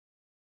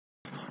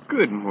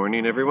Good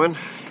morning, everyone.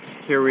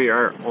 Here we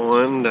are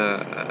on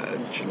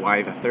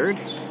July the 3rd,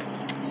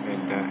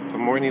 and it's a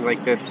morning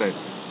like this that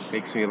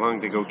makes me long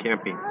to go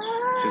camping.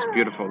 It's just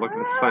beautiful. Look at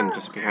the sun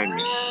just behind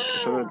me.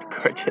 Isn't that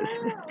gorgeous?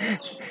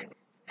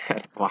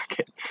 Had to block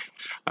it.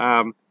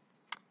 Um,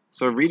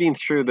 so reading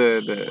through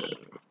the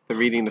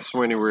reading this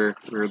morning, we're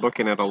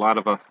looking at a lot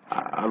of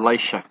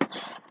Elisha,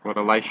 what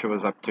Elisha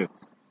was up to.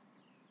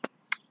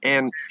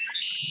 And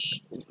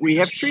we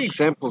have three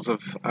examples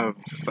of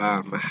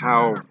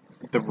how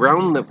the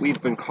realm that we've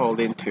been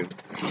called into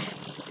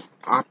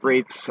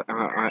operates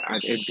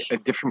at a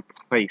different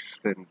place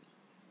than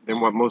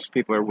what most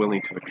people are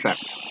willing to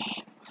accept.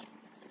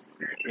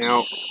 You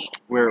know,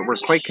 we're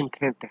quite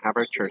content to have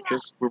our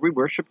churches where we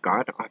worship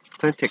God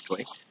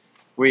authentically.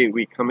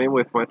 We come in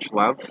with much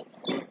love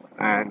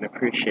and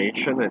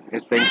appreciation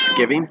and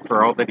thanksgiving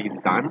for all that He's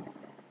done,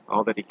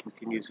 all that He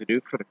continues to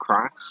do for the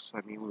cross.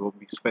 I mean, we will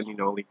be spending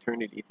all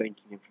eternity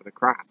thanking Him for the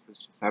cross.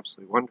 It's just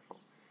absolutely wonderful.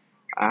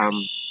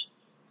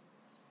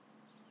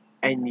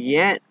 And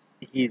yet,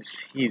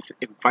 He's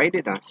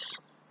invited us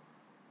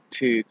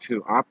to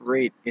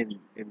operate in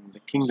the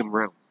kingdom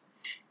realm.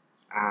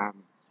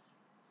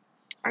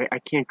 I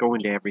can't go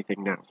into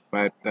everything now,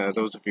 but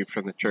those of you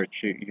from the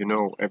church, you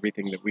know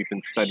everything that we've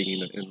been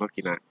studying and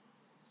looking at.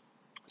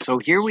 So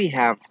here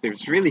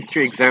there's really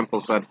three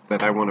examples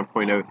that I want to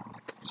point out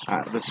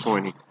this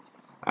morning.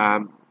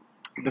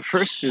 The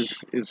first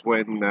is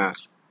when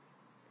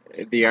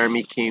the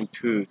army came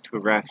to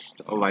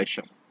arrest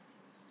Elisha.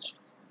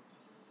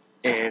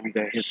 And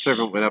his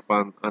servant went up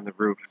on the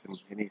roof, and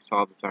he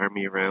saw this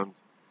army around,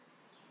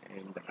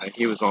 and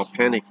he was all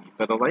panicky.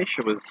 But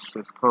Elisha was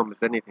as calm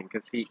as anything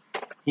because he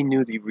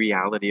knew the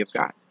reality of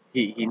God.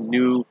 He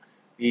knew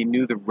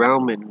the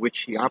realm in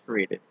which he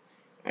operated,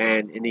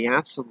 and he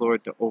asked the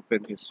Lord to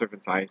open his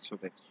servant's eyes so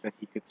that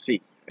he could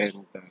see.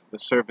 And the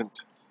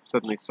servant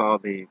suddenly saw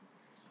the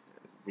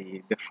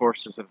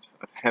forces of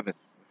heaven,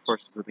 the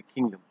forces of the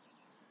kingdom,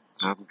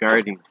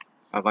 guarding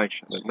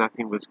Elisha. That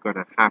nothing was going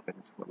to happen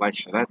to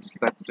Elisha. That's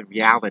the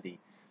reality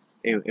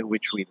in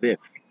which we live.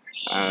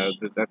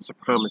 That's a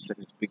promise that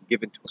has been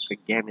given to us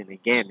again and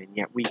again, and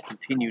yet we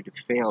continue to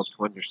fail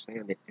to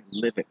understand it and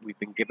live it. We've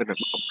been given a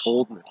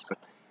boldness,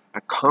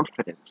 a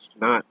confidence,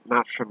 not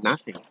from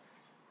nothing,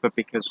 but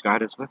because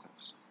God is with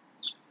us.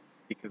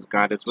 Because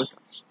God is with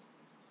us.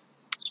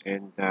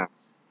 And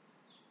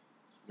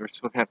we're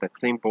supposed to have that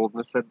same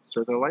boldness that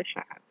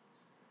Elisha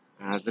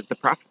had, that the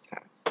prophets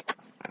had,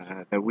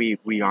 that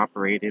we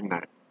operate in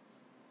that.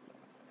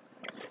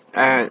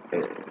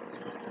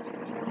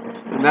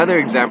 Another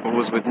example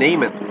was with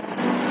Naaman.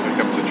 Here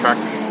comes a truck.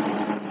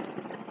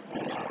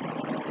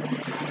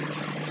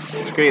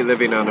 It's great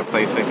living on a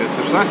place like this.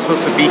 There's not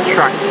supposed to be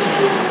trucks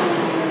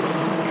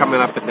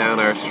coming up and down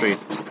our street.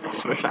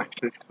 It's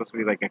actually supposed to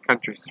be like a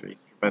country street,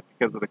 but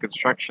because of the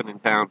construction in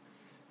town,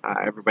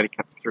 everybody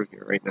cuts through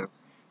here right now.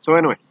 So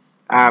anyway,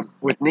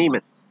 with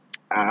Naaman,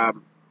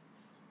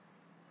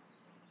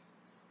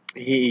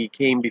 he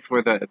came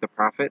before the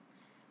prophet,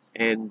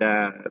 and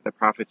the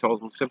prophet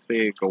told him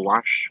simply, go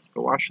wash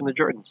in the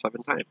Jordan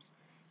 7 times.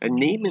 And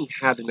Naaman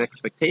had an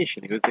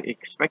expectation. He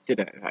expected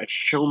a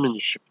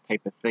showmanship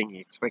type of thing. He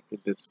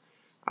expected this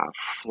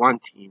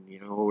flaunting,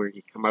 where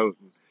he'd come out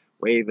and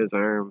wave his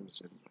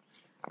arms and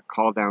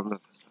call down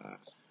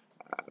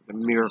the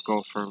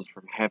miracle from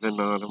heaven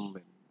on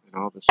him and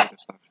all this sort of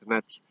stuff. And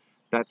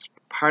that's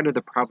part of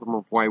the problem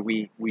of why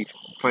we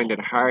find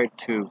it hard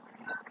to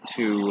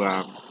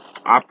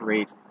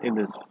operate in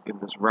this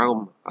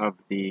realm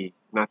of the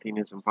nothing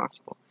is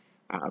impossible,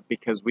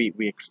 because we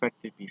expect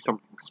it to be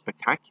something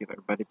spectacular,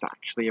 but it's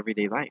actually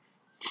everyday life.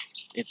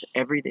 It's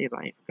everyday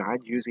life.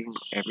 God using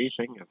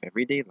everything of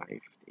everyday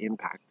life to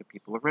impact the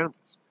people around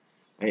us.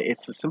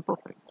 It's the simple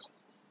things.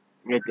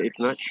 It's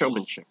not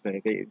showmanship.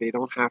 They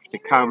don't have to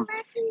come.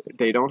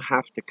 They don't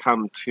have to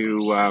come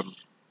to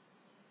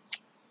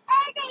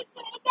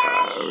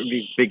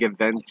these big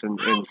events and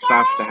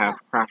stuff to have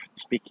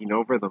prophets speaking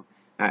over them.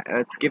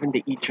 It's given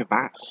to each of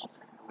us.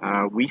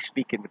 We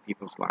speak into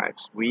people's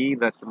lives. We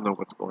let them know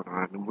what's going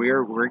on, and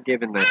we're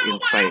given that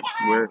insight.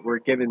 We're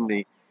given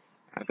the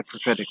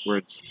prophetic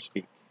words to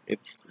speak.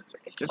 It's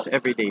just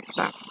everyday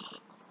stuff.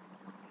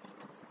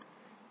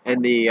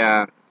 And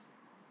the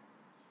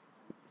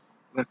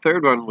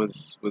third one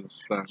was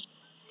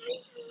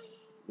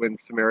when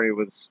Samaria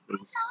was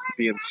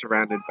being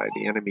surrounded by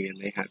the enemy, and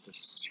they had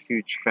this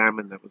huge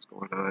famine that was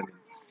going on,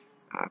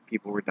 and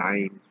people were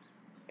dying,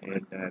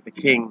 and the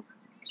king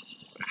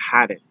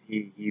had it.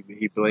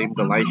 He blamed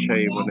Elisha.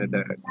 He wanted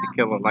to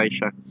kill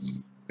Elisha,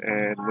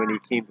 and when he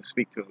came to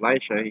speak to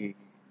Elisha,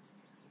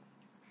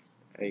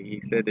 he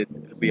said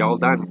it'll be all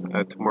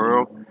done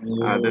tomorrow.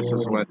 This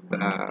is what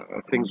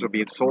things were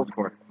being sold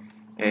for,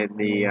 and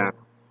the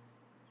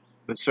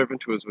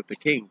servant who was with the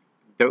king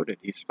doubted.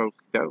 He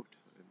spoke doubt.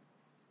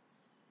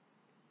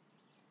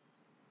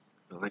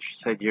 Elisha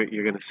said,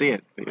 "You're going to see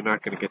it, but you're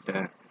not going to get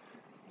to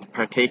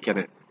partake in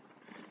it."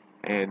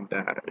 And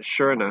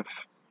sure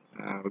enough,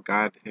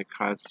 God had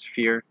caused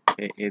fear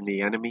in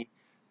the enemy.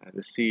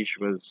 The siege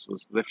was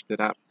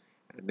lifted up,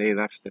 and they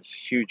left this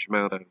huge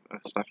amount of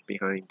stuff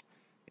behind,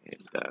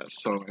 and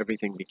so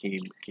everything became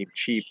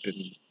cheap,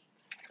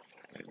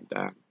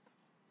 and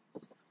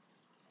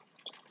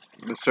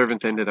the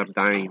servant ended up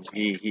dying.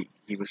 He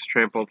was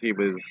trampled. He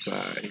was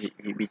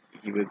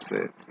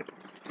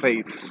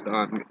placed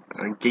on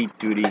gate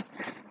duty,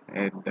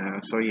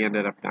 and so he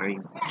ended up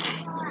dying.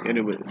 And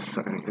it was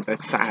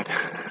that's sad.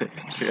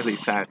 It's really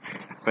sad.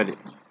 But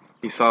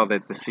he saw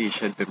that the siege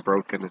had been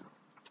broken,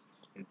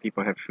 and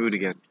people had food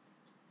again.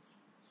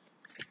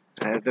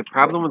 The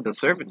problem with the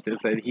servant is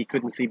that he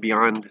couldn't see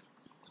beyond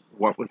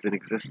what was in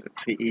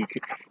existence.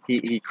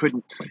 He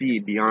couldn't see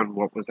beyond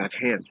what was at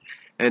hand.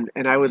 And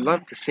I would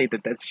love to say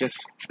that that's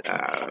just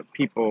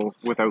people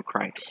without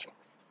Christ,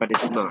 but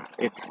it's not.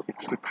 It's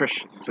the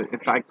Christians. In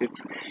fact,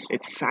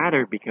 it's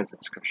sadder because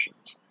it's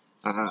Christians.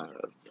 Uh,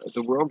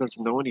 the world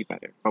doesn't know any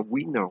better, but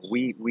we know.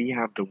 We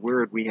have the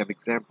Word. We have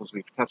examples.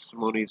 We have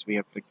testimonies. We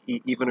have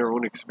even our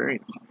own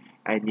experience,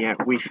 and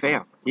yet we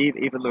fail.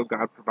 Even though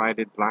God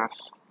provided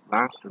last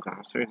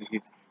disaster, and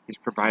He's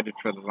provided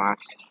for the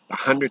last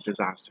 100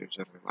 disasters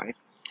in our life.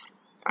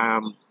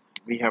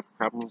 We have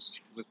problems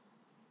with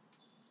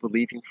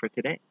believing for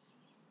today.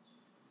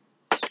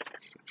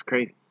 It's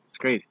crazy. It's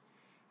crazy,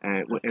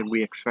 and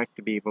we expect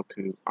to be able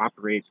to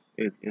operate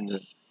in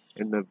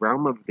the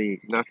realm of the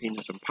nothing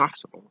is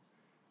impossible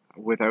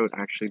without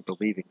actually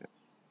believing it.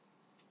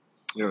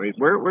 You know,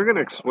 we're going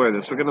to explore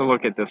this. We're going to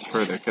look at this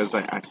further because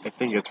I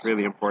think it's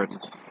really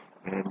important.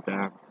 And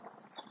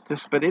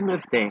but in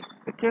this day,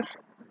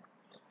 just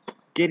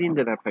getting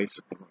to that place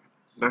with the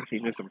Lord.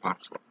 Nothing is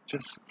impossible.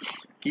 Just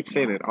keep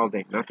saying it all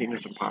day. Nothing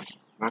is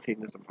impossible.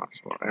 Nothing is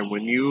impossible. And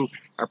when you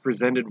are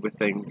presented with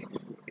things,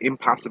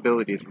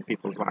 impossibilities in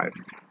people's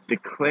lives,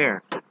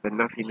 declare that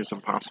nothing is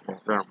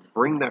impossible.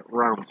 Bring that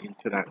realm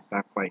into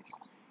that place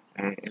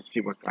and see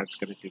what God's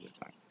going to do with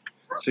that.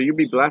 So you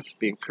be blessed,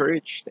 be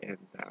encouraged, and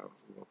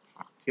we'll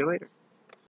talk to you later.